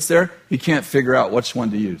 Customer gets there, he can't figure out which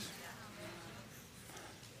one to use.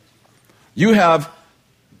 You have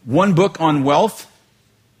one book on wealth,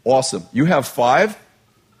 awesome. You have 5,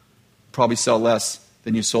 probably sell less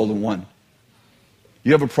than you sold in 1.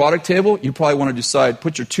 You have a product table, you probably want to decide,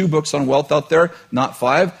 put your 2 books on wealth out there, not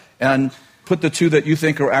 5, and put the 2 that you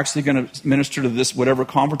think are actually going to minister to this whatever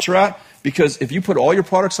conference you're at, because if you put all your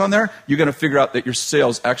products on there, you're going to figure out that your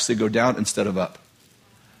sales actually go down instead of up.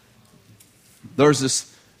 There's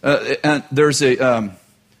this, and there is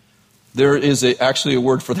actually a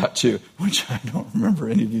word for that too, which I don't remember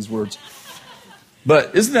any of these words.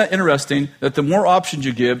 But isn't that interesting that the more options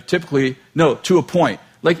you give, to a point.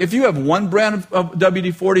 Like if you have one brand of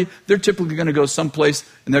WD-40, they're typically going to go someplace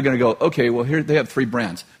and they're going to go, okay, well here they have 3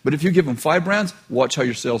 brands. But if you give them 5 brands, watch how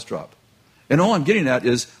your sales drop. And all I'm getting at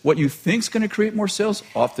is what you think's going to create more sales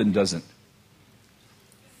often doesn't.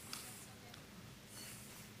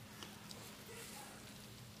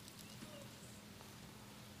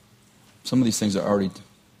 Some of these things I already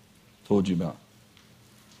told you about.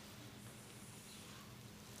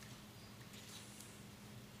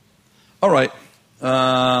 All right.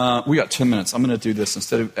 We got 10 minutes. I'm going to do this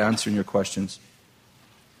instead of answering your questions.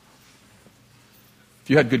 If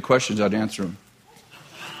you had good questions, I'd answer them.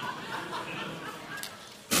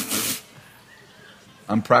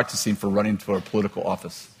 I'm practicing for running for a political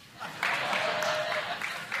office.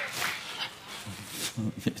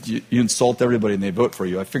 You insult everybody and they vote for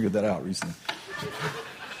you. I figured that out recently.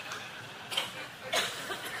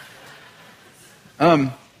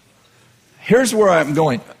 Here's where I'm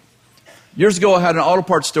going. Years ago, I had an auto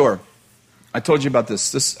parts store. I told you about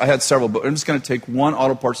this. I had several, but I'm just going to take one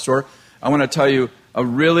auto parts store. I want to tell you a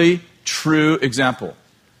really true example.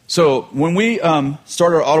 So when we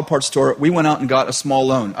started our auto parts store, we went out and got a small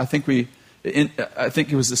loan. I think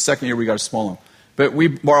it was the second year we got a small loan. But we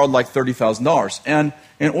borrowed like $30,000. And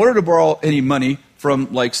in order to borrow any money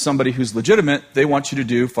from like somebody who's legitimate, they want you to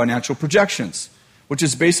do financial projections, which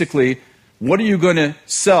is basically, what are you going to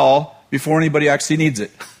sell before anybody actually needs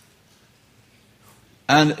it?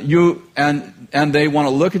 And they want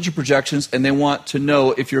to look at your projections, and they want to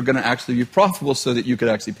know if you're going to actually be profitable so that you could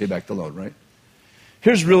actually pay back the loan, right?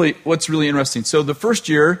 Here's what's really interesting. So the first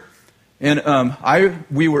year, and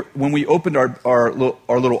when we opened our little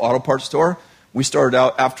auto parts store, we started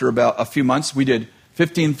out after about a few months. We did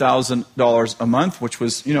 $15,000 a month, which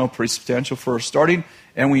was pretty substantial for starting,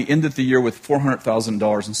 and we ended the year with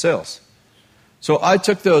 $400,000 in sales. So I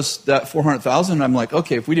took that $400,000, and I'm like,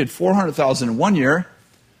 okay, if we did $400,000 in 1 year,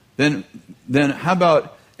 then how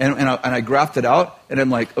about, and I graphed it out, and I'm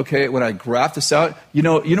like, okay, when I graph this out, you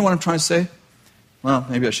know what I'm trying to say? Well,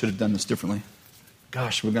 maybe I should have done this differently.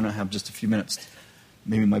 Gosh, we're going to have just a few minutes.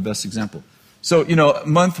 Maybe my best example. So,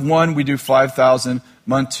 month 1, we do 5,000.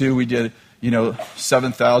 Month 2, we did,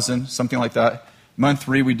 7,000, something like that. Month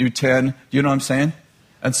 3, we do 10. Do you know what I'm saying?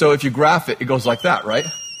 And so if you graph it, it goes like that, right?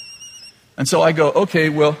 And so I go, okay,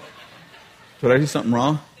 well, did I do something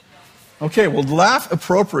wrong? Okay, well, laugh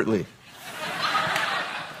appropriately.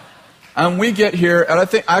 And we get here, and I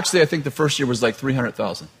think the first year was like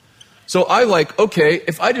 300,000. So okay,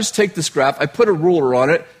 if I just take this graph, I put a ruler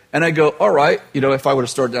on it, and I go, all right, if I would have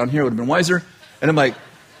started down here, it would have been wiser. And I'm like,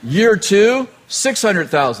 Year 2,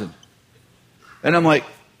 600,000. And I'm like,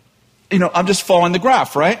 I'm just following the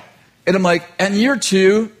graph, right? And I'm like, and year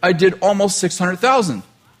 2, I did almost 600,000.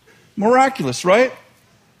 Miraculous, right?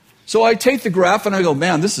 So I take the graph and I go,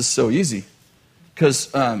 man, this is so easy. Because,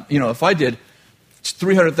 if I did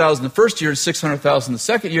 300,000 the first year and 600,000 the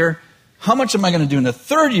second year, how much am I going to do in the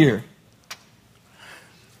third year?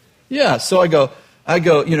 Yeah, so I go,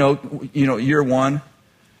 year one,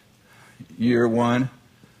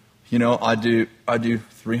 I do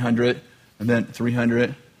 300, and then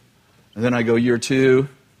 300, and then I go year 2,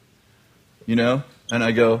 and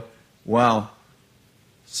I go, wow,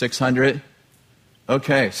 600.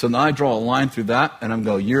 Okay, so now I draw a line through that, and I'm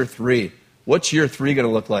going, year 3. What's year 3 going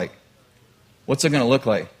to look like? What's it going to look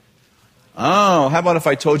like? Oh, how about if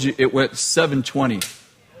I told you it went 720?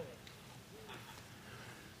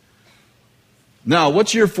 Now,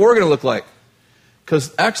 what's year 4 going to look like?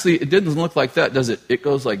 Because actually, it doesn't look like that, does it? It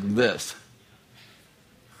goes like this.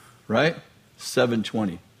 Right?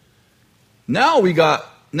 720. Now we have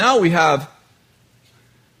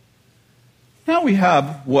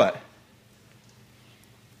what?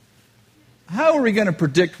 How are we going to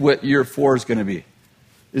predict what year 4 is going to be?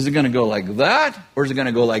 Is it going to go like that, or is it going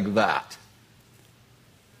to go like that?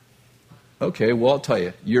 Okay, well, I'll tell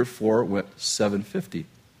you. Year 4 went 750.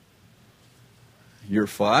 Year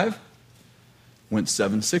 5 went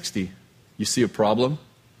 760. You see a problem?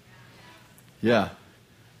 Yeah.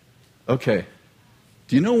 Okay.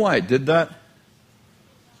 Do you know why it did that?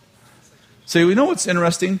 So you know what's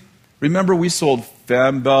interesting? Remember we sold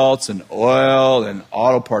fan belts and oil and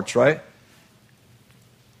auto parts, right?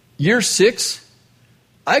 Year 6,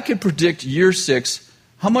 I could predict year 6,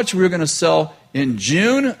 how much we were going to sell in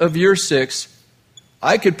June of year 6.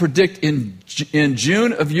 I could predict in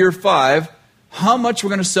June of year 5, how much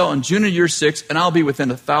we're going to sell in June of year 6, and I'll be within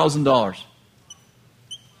 $1,000.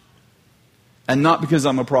 And not because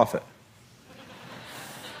I'm a prophet.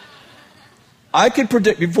 I could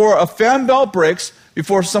predict before a fan belt breaks,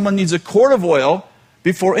 before someone needs a quart of oil,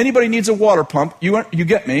 before anybody needs a water pump, you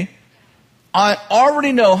get me, I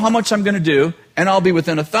already know how much I'm going to do, and I'll be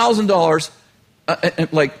within $1,000,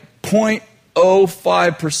 like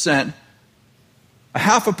 0.05%, a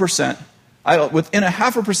half a percent. Within a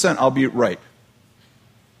half a percent, I'll be right.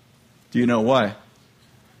 Do you know why?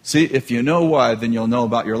 See, if you know why, then you'll know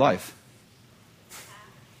about your life.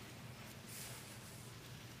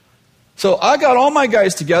 So I got all my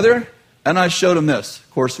guys together, and I showed them this.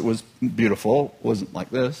 Of course, it was beautiful. It wasn't like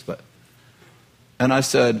this, but... And I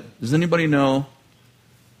said, does anybody know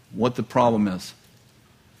what the problem is?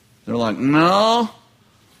 They're like, no.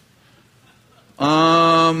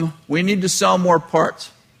 We need to sell more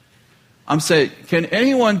parts. I'm saying, can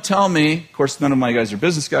anyone tell me, of course none of my guys are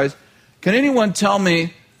business guys, can anyone tell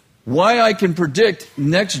me why I can predict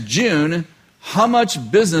next June how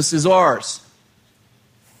much business is ours?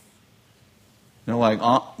 They're like,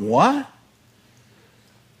 what?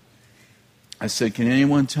 I said, can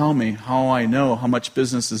anyone tell me how I know how much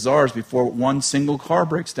business is ours before one single car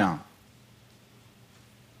breaks down?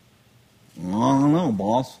 Well, I don't know,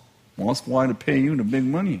 boss. Well, that's why to pay you the big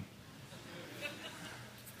money.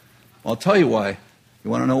 I'll tell you why.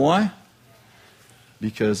 You want to know why?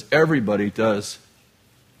 Because everybody does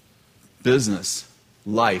business,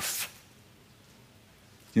 life.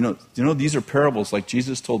 You know, these are parables, like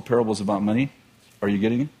Jesus told parables about money. Are you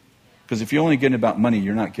getting it? Because if you're only getting about money,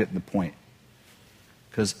 you're not getting the point.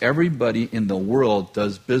 Because everybody in the world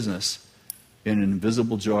does business in an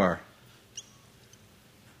invisible jar.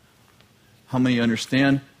 How many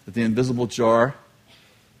understand that the invisible jar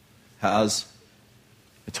has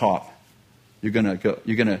a top? I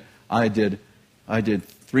did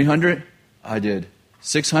 300, I did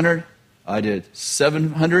 600, I did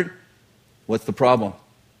 700. What's the problem?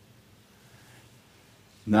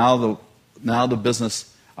 Now the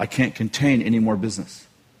business, I can't contain any more business.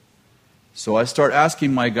 So I start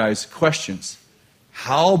asking my guys questions.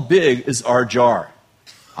 How big is our jar?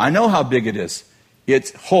 I know how big it is.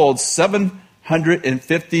 It holds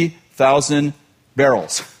 750,000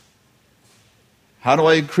 barrels. How do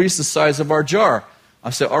I increase the size of our jar?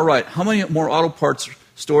 I say, all right, how many more auto parts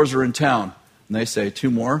stores are in town? And they say,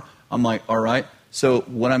 2 more. I'm like, all right. So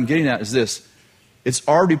what I'm getting at is this. It's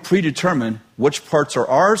already predetermined which parts are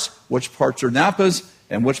ours, which parts are Napa's,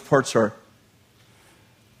 and which parts are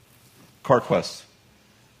CarQuest.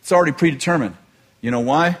 It's already predetermined. You know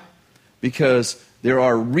why? Because there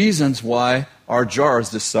are reasons why our jar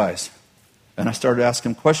is this size. And I started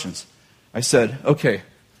asking questions. I said, okay,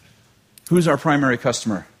 who's our primary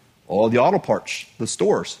customer? All the auto parts, the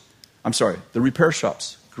stores. The repair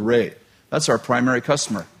shops. Great. That's our primary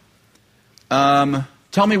customer.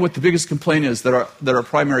 Tell me what the biggest complaint is that our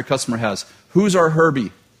primary customer has. Who's our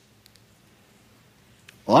Herbie?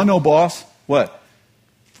 Well, I know, boss. What?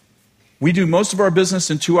 We do most of our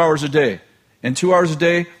business in 2 hours a day. In 2 hours a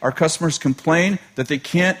day, our customers complain that they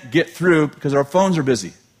can't get through because our phones are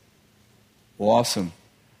busy. Well, awesome.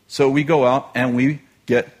 So we go out and we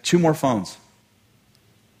get 2 more phones.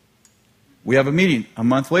 We have a meeting a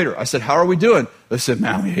month later. I said, how are we doing? They said,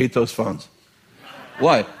 man, we hate those phones.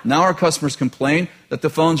 Why? Now our customers complain that the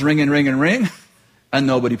phones ring and ring and ring, and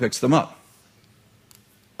nobody picks them up.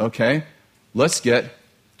 Okay, let's get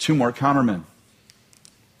 2 more countermen.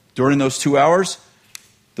 During those 2 hours,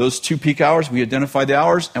 those 2 peak hours, we identify the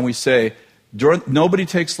hours, and we say, nobody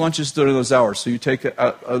takes lunches during those hours. So you take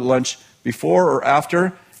a lunch before or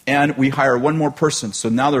after, and we hire 1 more person. So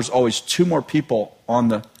now there's always 2 more people on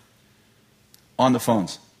the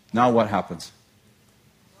phones. Now what happens?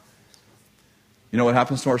 You know what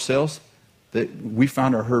happens to our sales? We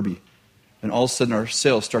found our Herbie. And all of a sudden our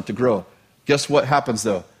sales start to grow. Guess what happens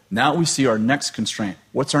though? Now we see our next constraint.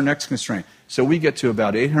 What's our next constraint? So we get to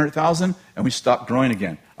about 800,000 and we stop growing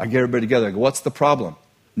again. I get everybody together. I go, what's the problem?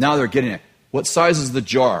 Now they're getting it. What size is the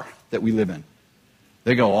jar that we live in?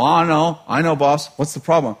 They go, oh, I know, boss. What's the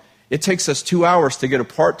problem? It takes us 2 hours to get a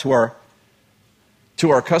part to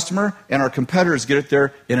our customer, and our competitors get it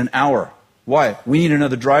there in an hour. Why? We need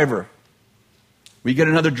another driver. We get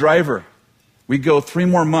another driver. We go 3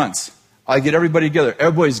 more months. I get everybody together.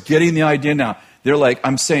 Everybody's getting the idea now. They're like,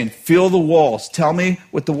 I'm saying, feel the walls. Tell me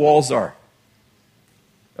what the walls are.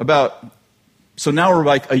 So now we're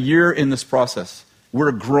like a year in this process.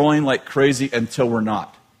 We're growing like crazy until we're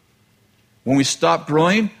not. When we stop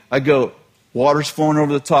growing, I go, water's flowing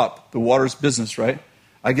over the top. The water's business, right?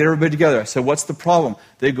 I get everybody together. I say, what's the problem?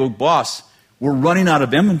 They go, boss, we're running out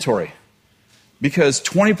of inventory. Because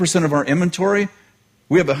 20% of our inventory,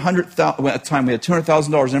 we have at the time we had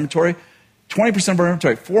 $200,000 in inventory. 20% of our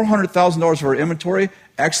inventory, $400,000 of our inventory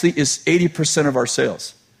actually is 80% of our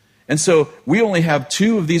sales. And so we only have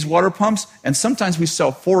 2 of these water pumps, and sometimes we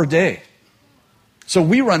sell 4 a day. So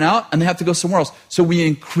we run out, and they have to go somewhere else. So we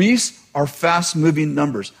increase our fast-moving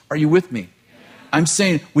numbers. Are you with me? I'm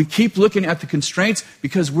saying we keep looking at the constraints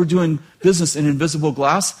because we're doing business in invisible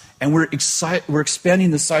glass, and we're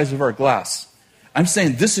expanding the size of our glass. I'm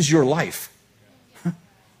saying this is your life.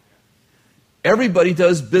 Everybody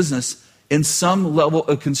does business in some level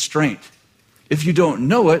of constraint. If you don't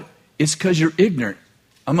know it, it's because you're ignorant.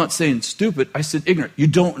 I'm not saying stupid, I said ignorant. You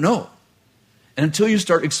don't know. And until you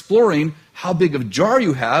start exploring how big of a jar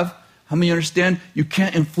you have, how many understand you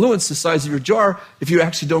can't influence the size of your jar if you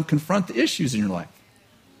actually don't confront the issues in your life?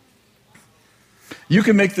 You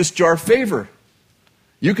can make this jar favor.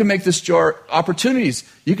 You can make this jar opportunities.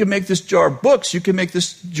 You can make this jar books. You can make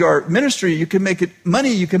this jar ministry. You can make it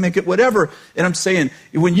money. You can make it whatever. And I'm saying,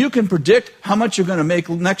 when you can predict how much you're going to make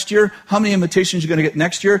next year, how many invitations you're going to get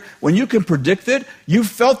next year, when you can predict it, you've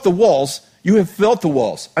felt the walls. You have felt the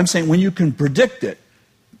walls. I'm saying when you can predict it,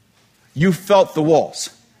 you felt the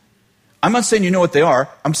walls. I'm not saying you know what they are.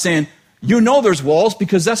 I'm saying you know there's walls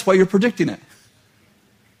because that's why you're predicting it.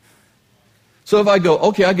 So if I go,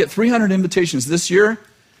 okay, I get 300 invitations this year.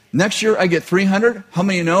 Next year I get 300. How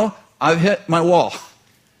many know I've hit my wall?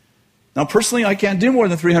 Now personally I can't do more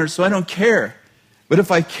than 300, so I don't care. But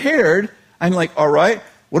if I cared, I'm like, all right,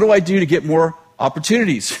 what do I do to get more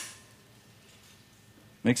opportunities?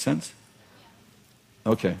 Make sense?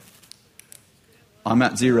 Okay. I'm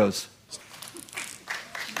at zeros.